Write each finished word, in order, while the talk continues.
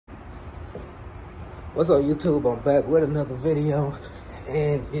What's up, YouTube? I'm back with another video,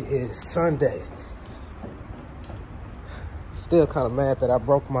 and it is Sunday. Still kind of mad that I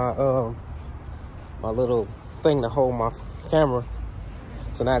broke my my little thing to hold my camera,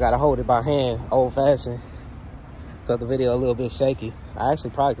 so now I gotta hold it by hand, old-fashioned. So the video a little bit shaky. I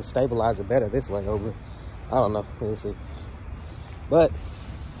actually probably could stabilize it better this way, but I don't know. We'll see. But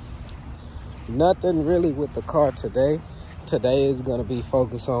nothing really with the car today. Today is gonna be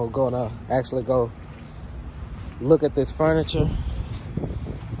focused on gonna actually go look at this furniture,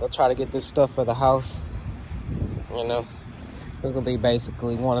 go try to get this stuff for the house. You know, it's gonna be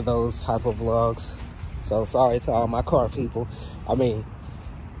basically one of those type of vlogs. So sorry to all my car people. I mean,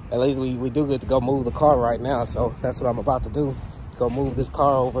 at least we do get to go move the car right now, so that's what I'm about to do. Go move this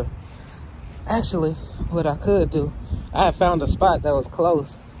car over. Actually, what I could do, I had found a spot that was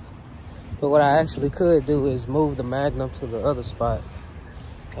close, but what I actually could do is move the Magnum to the other spot.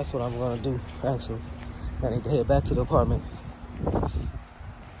 That's what I'm gonna do, actually. I need to head back to the apartment. But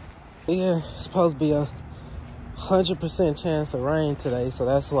yeah, it's supposed to be a 100% chance of rain today, so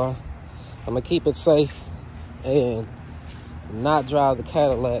that's why I'm gonna keep it safe and not drive the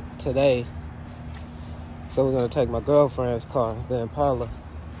Cadillac today. So we're gonna take my girlfriend's car, the Impala.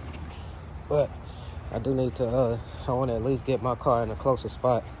 But I do need to, I wanna at least get my car in a closer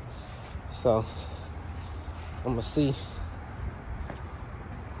spot. So I'm gonna see.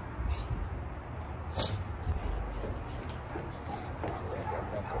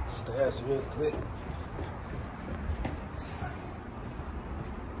 Back up the stairs real quick.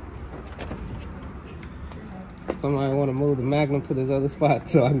 Somebody want to move the Magnum to this other spot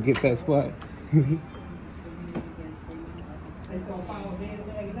so I can get that spot.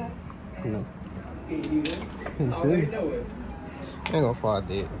 No. Ain't gonna fall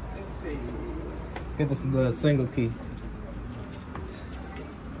dead. Get this little single key.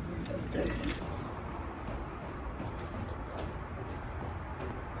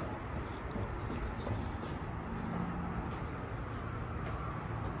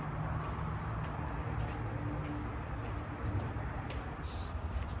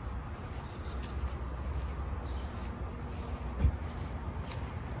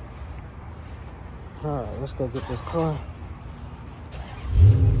 Alright, let's go get this car.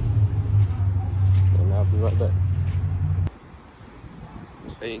 And I'll be right back.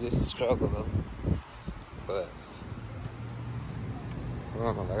 Hey, this is a struggle though. But I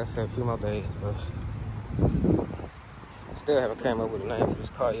don't know, like I said, a few more days, but I still haven't came up with a name for this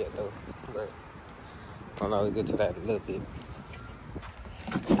car yet though. But I don't know, we'll get to that in a little bit.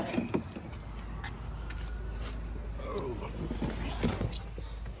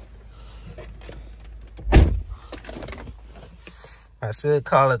 I should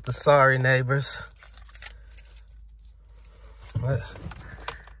call it the Sorry Neighbors. But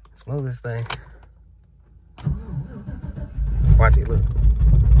let's move this thing. Watch it, look.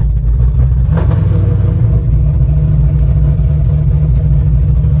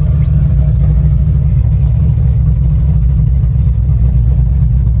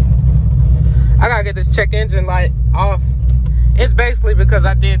 I gotta get this check engine light off. It's basically because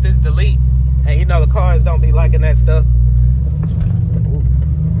I did this delete. And you know the cars don't be liking that stuff.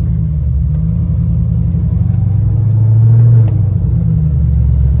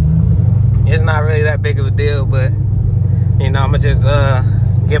 It's not really that big of a deal, but you know, I'ma just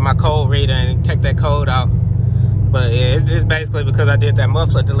get my code reader and take that code out. But yeah, it's just basically because I did that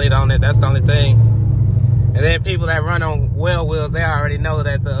muffler delete on it. That's the only thing. And then people that run on well wheels, they already know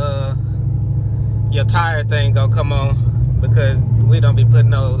that the your tire thing gonna come on, because we don't be putting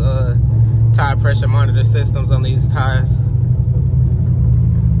no tire pressure monitor systems on these tires.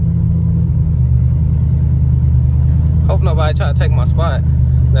 Hope nobody try to take my spot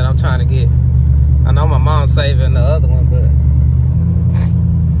that I'm trying to get. I know my mom's saving the other one, but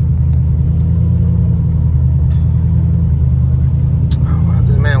oh, wow,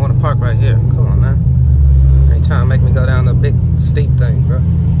 this man want to park right here. Come on now. Ain't trying to make me go down the big steep thing, bro.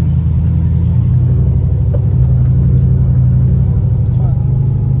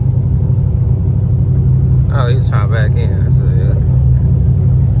 Oh, he was trying to back in. That's what it is.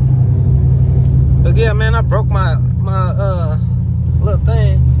 But yeah, man, I broke my little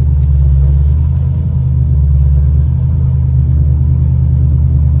thing.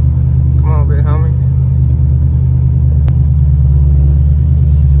 Come on, big homie.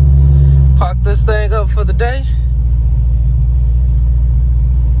 Park this thing up for the day.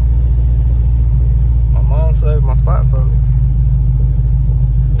 My mom saved my spot for me.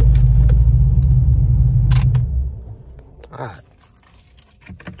 Alright.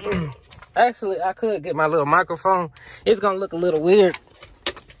 Actually, I could get my little microphone. It's gonna look a little weird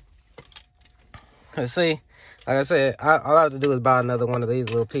And see, like I said, all I have to do is buy another one of these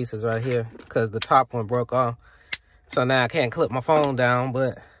little pieces right here because the top one broke off. So now I can't clip my phone down,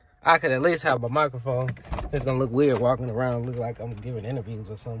 but I could at least have my microphone. It's gonna look weird walking around, look like I'm giving interviews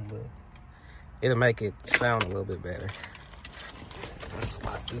or something, but it'll make it sound a little bit better. Let's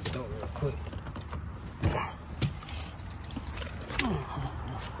lock this door real quick.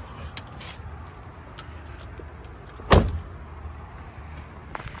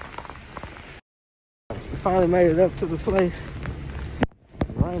 Finally made it up to the place.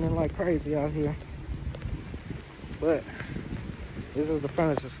 It's raining like crazy out here, but this is the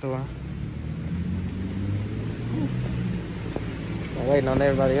furniture store. I'm waiting on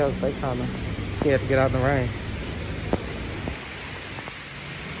everybody else. They kind of scared to get out in the rain.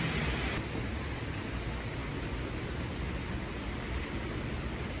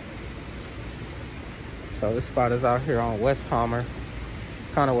 So this spot is out here on West Homer,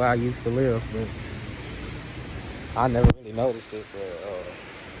 kind of where I used to live, but I never really noticed it.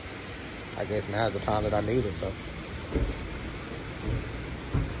 But I guess now's the time that I need it. So.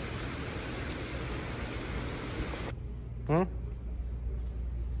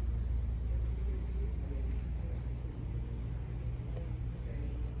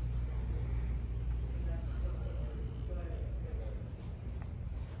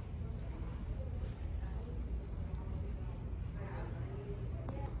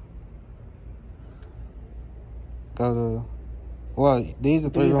 Go to, well, these are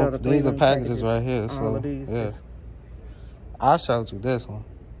packages right here. So yeah, I showed you this one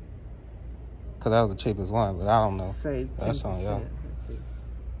because that was the cheapest one, but I don't know. That's on y'all.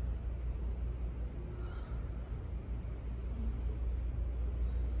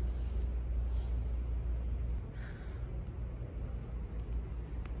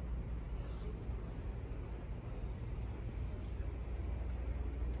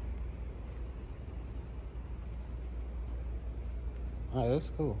 All right, that's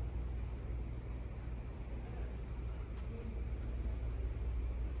cool.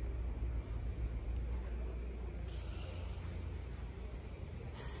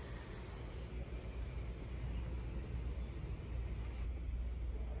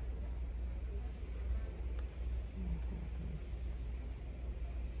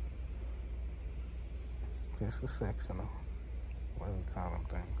 This is sectional. What do we call them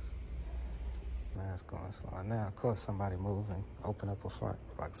things? Now it's going slow. Now, of course, somebody moving, open up a front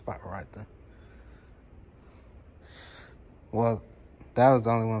like spot right there. Well, that was the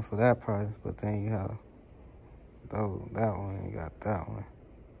only one for that price, but then you have that one, and you got that one.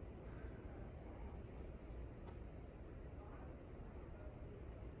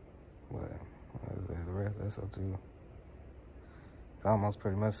 But what is that? The rest, that's up to you. It's almost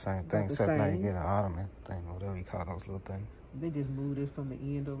pretty much the same thing, except now you get an ottoman thing, whatever you call those little things. They just moved it from the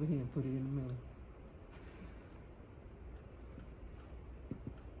end over here and put it in the middle.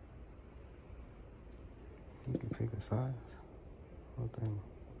 You can pick a size. What thing?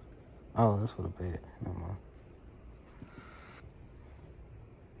 Oh, that's for the bed. Never mind.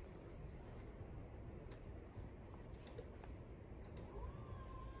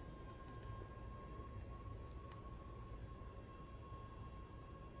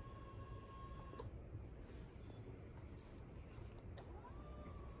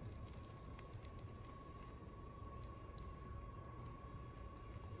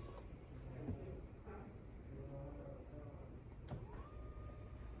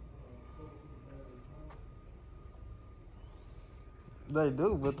 They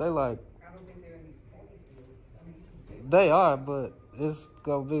do, but they like, they are, but it's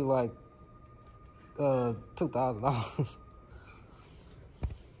gonna be like $2,000.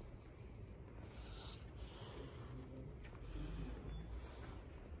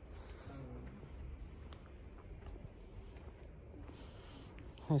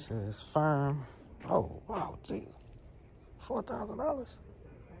 He said it's firm. Oh wow, geez, $4,000.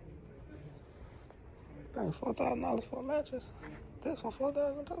 Dang, $4,000 for a mattress. This one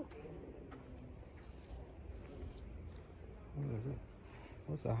 $4,000 too. What is this?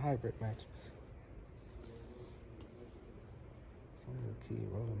 What's a hybrid mattress? Some little kid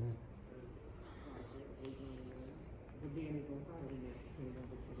rolling in.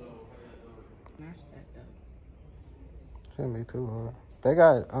 Shouldn't be too hard. They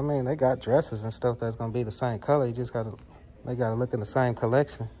got, I mean, they got dresses and stuff that's gonna be the same color. You just gotta, they gotta look in the same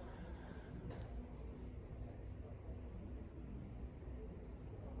collection.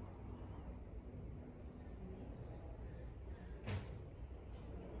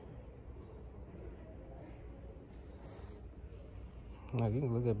 Like, you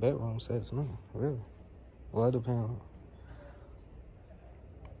can look at bedroom sets now, really. Well, it depends.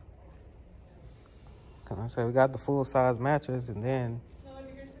 I said we got the full-size mattress, and then...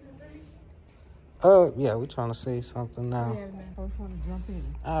 yeah, we're trying to see something now. Yeah, man. I was trying to jump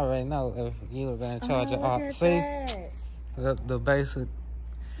in. I already know if you would have been in charge of art. See? The basic...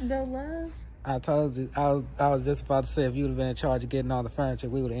 The love? I told you, I was just about to say if you would have been in charge of getting all the furniture,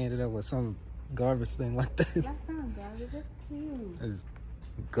 we would have ended up with some garbage thing like that. That's not garbage. That's cute. It's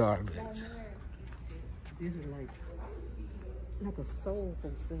garbage. This is like a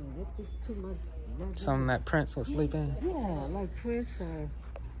soulful scene. It's just too much. Something that Prince would sleep in? Yeah, like Prince or...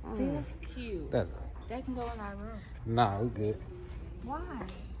 See, that's cute. That can go in our room. Nah, we good. Why?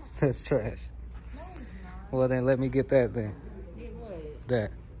 That's trash. No, it's not. Well, then let me get that then. Get what?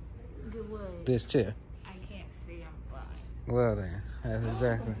 That. Get what? This chair. I can't see. I'm blind. Well, then. That's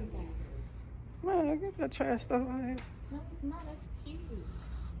exactly. Man, get that trash stuff on here. No, it's not. That's cute.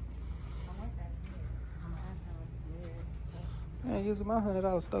 I like that mirror. I'm gonna ask her what's the mirror. Man, using my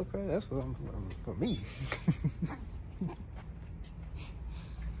 $100 stove credit, that's for me.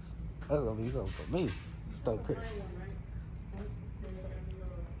 That's gonna be something for me. Stove credit.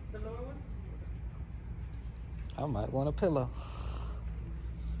 I might want a pillow.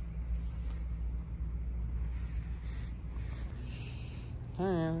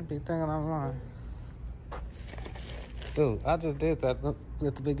 Man, be thinking I'm lying. Dude, I just did that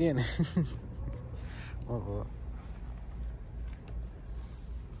at the beginning. Oh, boy.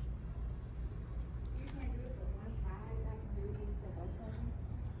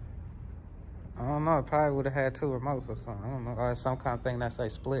 I don't know. It probably would have had 2 remotes or something. I don't know. Or some kind of thing that say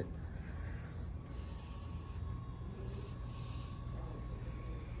split.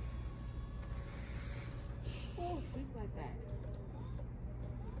 Oh, sleep like that.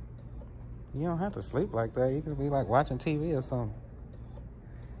 You don't have to sleep like that. You could be like watching TV or something.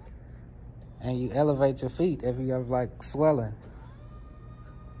 And you elevate your feet if you have like swelling.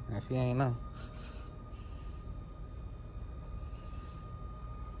 If you ain't know.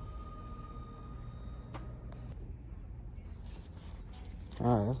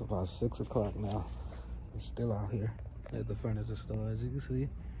 Alright, it's about 6 o'clock now. We're still out here at the furniture store, as you can see.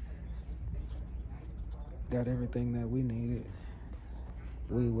 Got everything that we needed.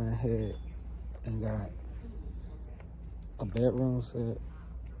 We went ahead and got a bedroom set,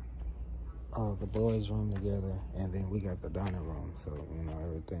 the boys' room together, and then we got the dining room. So, you know,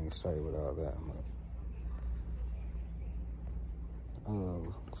 everything's straight with all that. But,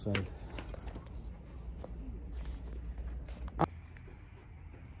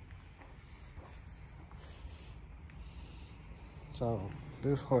 so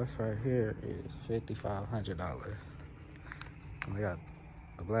this horse right here is $5,500. And they got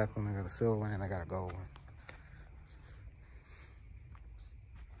the black one, they got a silver one, and they got a gold one.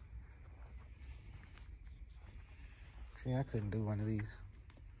 See, I couldn't do one of these.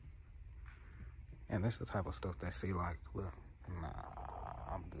 And that's the type of stuff that she liked. Well, nah,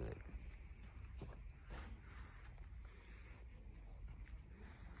 I'm good.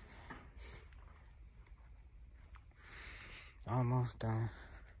 Almost done.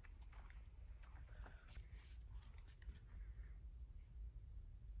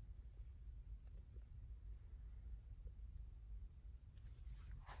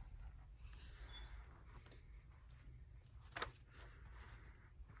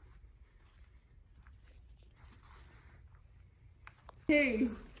 Hey,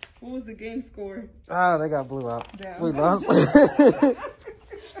 what was the game score? Ah, they got blew out. Damn. We lost.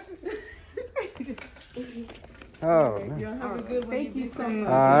 Oh, man. Y'all have a good one. Thank you so much.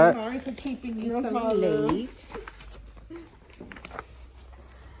 All right. Sorry for keeping you No so problem. late.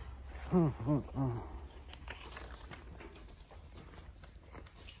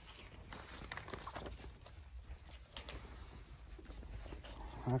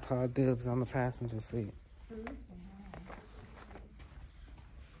 I called dibs on the passenger seat.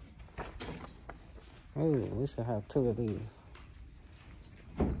 Ooh, we should have 2 of these.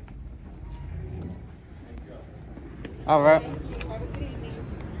 All right.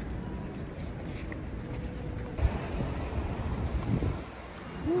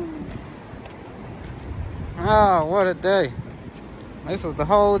 Oh, what a day. This was the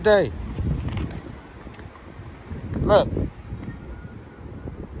whole day. Look.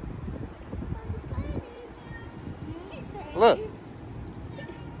 Look.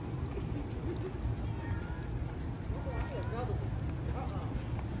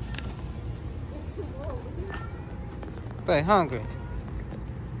 They hungry.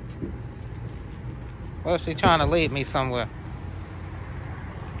 Well, she trying to lead me somewhere.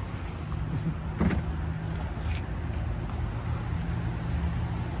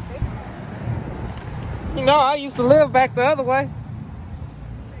 You know, I used to live back the other way.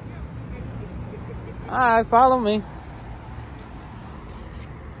 Alright, follow me.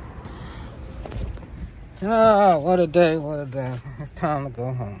 Oh, what a day, what a day. It's time to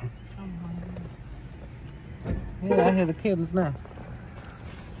go home. Yeah, I hear the kittens now.